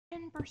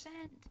10%.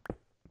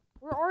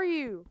 Where are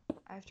you?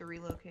 I have to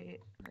relocate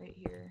right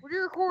here. What are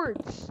your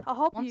cords? I'll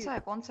help you.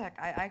 One sec.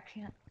 I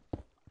can't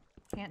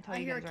tell I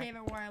you hear a guys. cave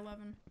at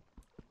Y11.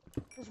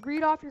 Just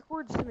read off your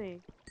cords to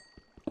me.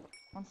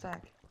 One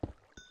sec.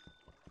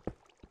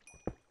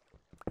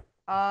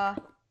 I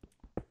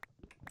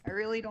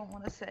really don't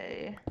want to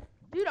say.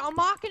 Dude, I'm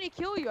not gonna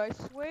kill you, I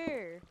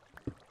swear.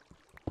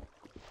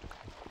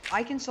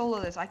 I can solo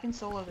this,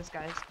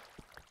 guys.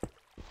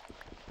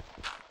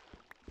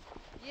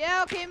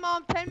 Yeah, okay,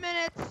 Mom, 10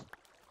 minutes.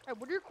 Hey,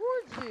 what are your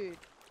cords, dude?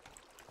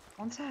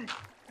 One sec.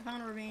 I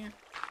found a ravine.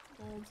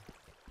 Gold.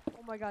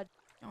 Oh my god.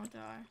 Don't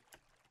die.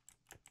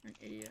 You're an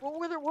idiot. What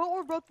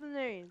were both the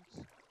names?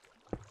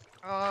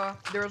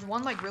 There was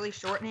one like really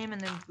short name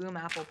and then Boom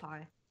Apple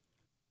Pie.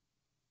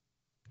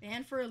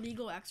 Banned for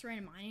illegal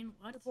Xraying mining?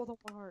 What? Both of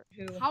my heart.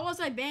 Who? How was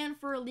I banned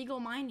for illegal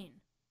mining?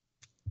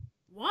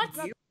 What?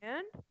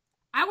 Man?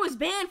 I was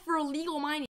banned for illegal mining.